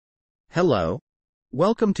Hello.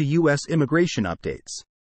 Welcome to US Immigration Updates.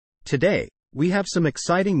 Today, we have some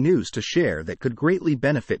exciting news to share that could greatly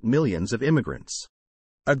benefit millions of immigrants.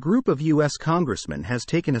 A group of US Congressmen has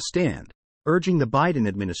taken a stand, urging the Biden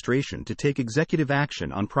administration to take executive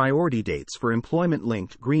action on priority dates for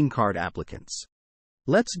employment-linked green card applicants.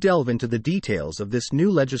 Let's delve into the details of this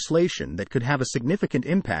new legislation that could have a significant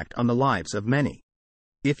impact on the lives of many.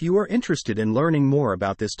 If you are interested in learning more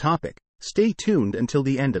about this topic, stay tuned until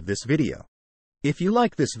the end of this video. If you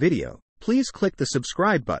like this video, please click the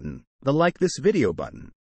subscribe button, the like this video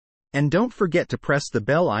button. And don't forget to press the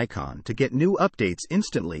bell icon to get new updates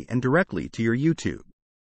instantly and directly to your YouTube.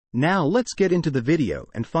 Now let's get into the video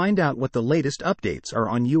and find out what the latest updates are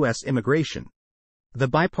on US immigration. The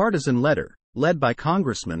bipartisan letter, led by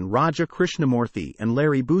Congressmen Krishnamoorthi and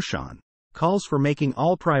Larry Bucshon, calls for making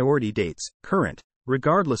all priority dates current,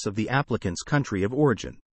 regardless of the applicant's country of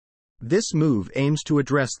origin. This move aims to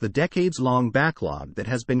address the decades-long backlog that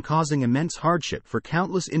has been causing immense hardship for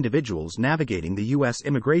countless individuals navigating the U.S.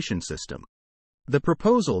 immigration system. The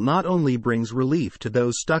proposal not only brings relief to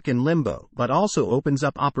those stuck in limbo but also opens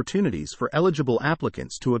up opportunities for eligible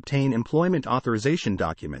applicants to obtain Employment Authorization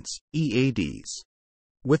Documents, EADs.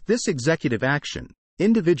 With this executive action,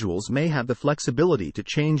 individuals may have the flexibility to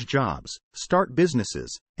change jobs, start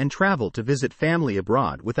businesses, and travel to visit family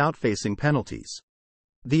abroad without facing penalties.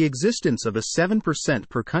 The existence of a 7%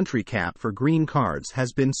 per country cap for green cards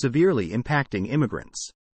has been severely impacting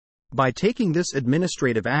immigrants. By taking this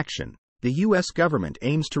administrative action, the U.S. government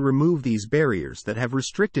aims to remove these barriers that have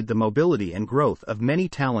restricted the mobility and growth of many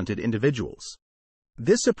talented individuals.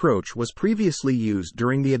 This approach was previously used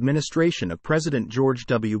during the administration of President George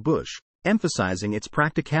W. Bush, emphasizing its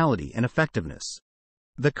practicality and effectiveness.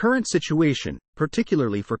 The current situation,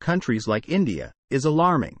 particularly for countries like India, is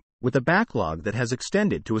alarming, with a backlog that has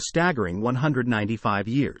extended to a staggering 195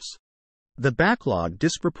 years. The backlog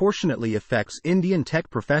disproportionately affects Indian tech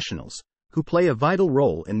professionals, who play a vital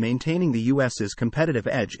role in maintaining the U.S.'s competitive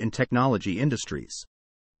edge in technology industries.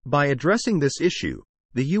 By addressing this issue,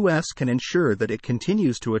 the U.S. can ensure that it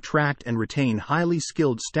continues to attract and retain highly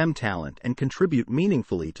skilled STEM talent and contribute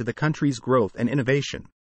meaningfully to the country's growth and innovation.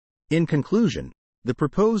 In conclusion, the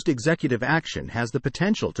proposed executive action has the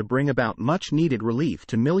potential to bring about much-needed relief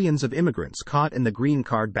to millions of immigrants caught in the green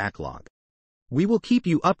card backlog. We will keep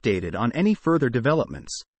you updated on any further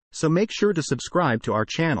developments, so make sure to subscribe to our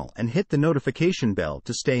channel and hit the notification bell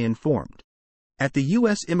to stay informed. At the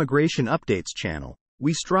U.S. Immigration Updates channel,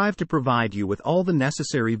 we strive to provide you with all the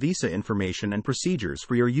necessary visa information and procedures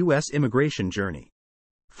for your U.S. immigration journey.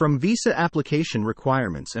 From visa application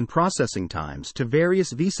requirements and processing times to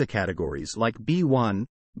various visa categories like B1,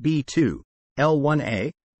 B2,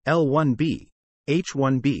 L1A, L1B,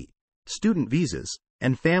 H1B, student visas,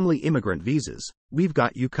 and family immigrant visas, we've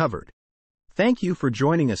got you covered. Thank you for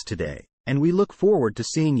joining us today, and we look forward to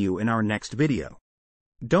seeing you in our next video.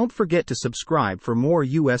 Don't forget to subscribe for more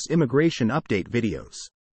U.S. immigration update videos.